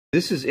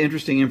This is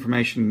interesting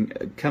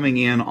information coming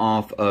in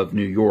off of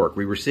New York.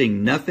 We were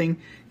seeing nothing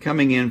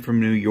coming in from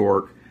New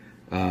York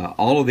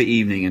all of the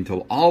evening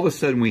until all of a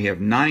sudden we have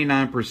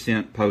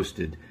 99%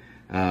 posted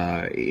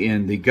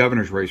in the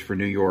governor's race for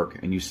New York.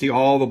 And you see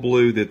all the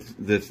blue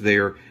that's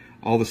there,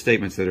 all the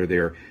statements that are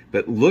there.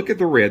 But look at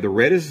the red. The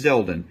red is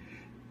Zeldin.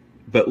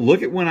 But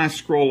look at when I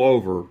scroll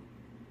over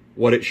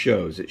what it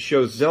shows. It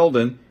shows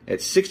Zeldin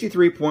at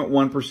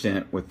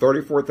 63.1% with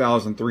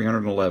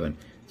 34,311.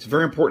 It's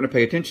very important to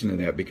pay attention to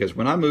that, because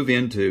when I move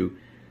into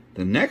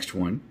the next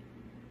one,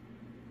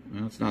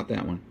 well, it's not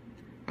that one.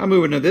 I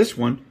move into this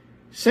one,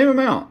 same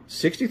amount,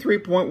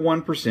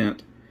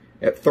 63.1%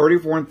 at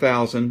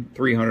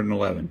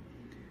 34,311.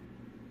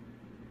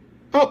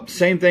 Oh,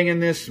 same thing in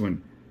this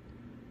one.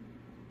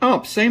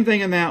 Oh, same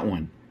thing in that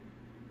one.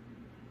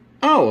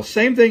 Oh,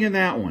 same thing in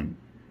that one.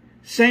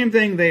 Same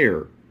thing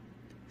there.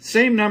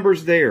 Same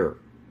numbers there.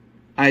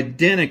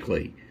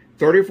 Identically.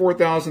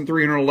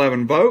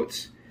 34,311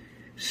 votes.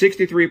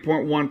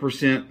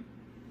 63.1%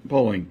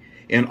 polling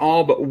in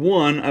all but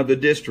one of the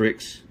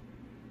districts.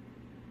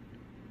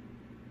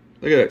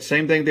 Look at that.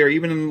 Same thing there,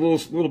 even in the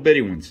little bitty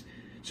ones.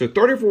 So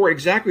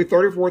exactly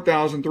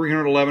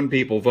 34,311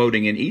 people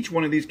voting in each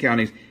one of these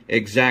counties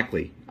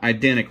exactly,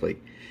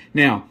 identically.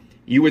 Now,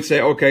 you would say,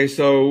 okay,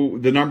 so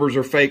the numbers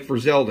are fake for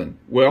Zeldin.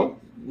 Well,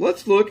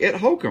 let's look at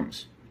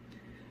Holcomb's.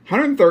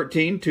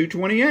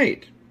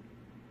 113,228.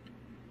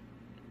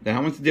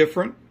 That one's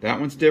different. That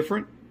one's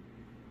different.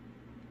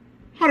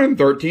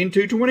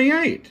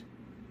 113,228.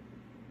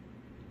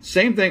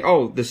 Same thing.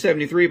 Oh, the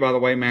 73, by the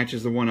way,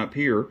 matches the one up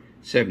here.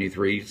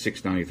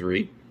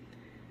 73,693.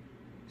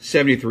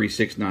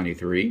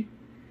 73,693.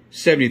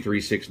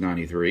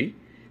 73,693.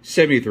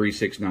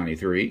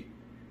 73,693.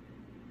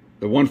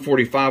 The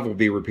 145 will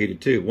be repeated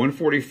too.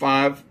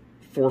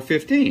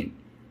 145,415.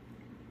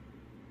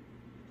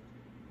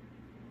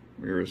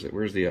 Where is it?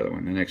 Where's the other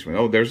one? The next one.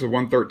 Oh, there's the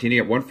 113.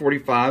 You got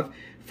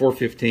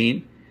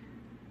 145,415.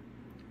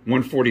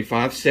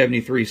 145,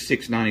 73,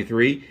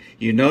 693.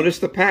 You notice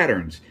the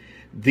patterns.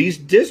 These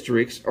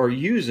districts are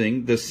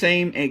using the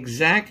same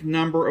exact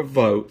number of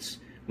votes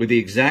with the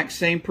exact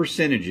same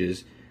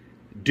percentages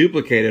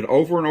duplicated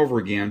over and over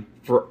again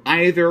for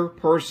either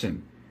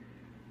person.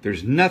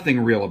 There's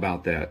nothing real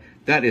about that.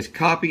 That is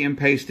copy and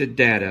pasted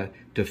data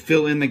to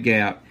fill in the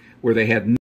gap where they have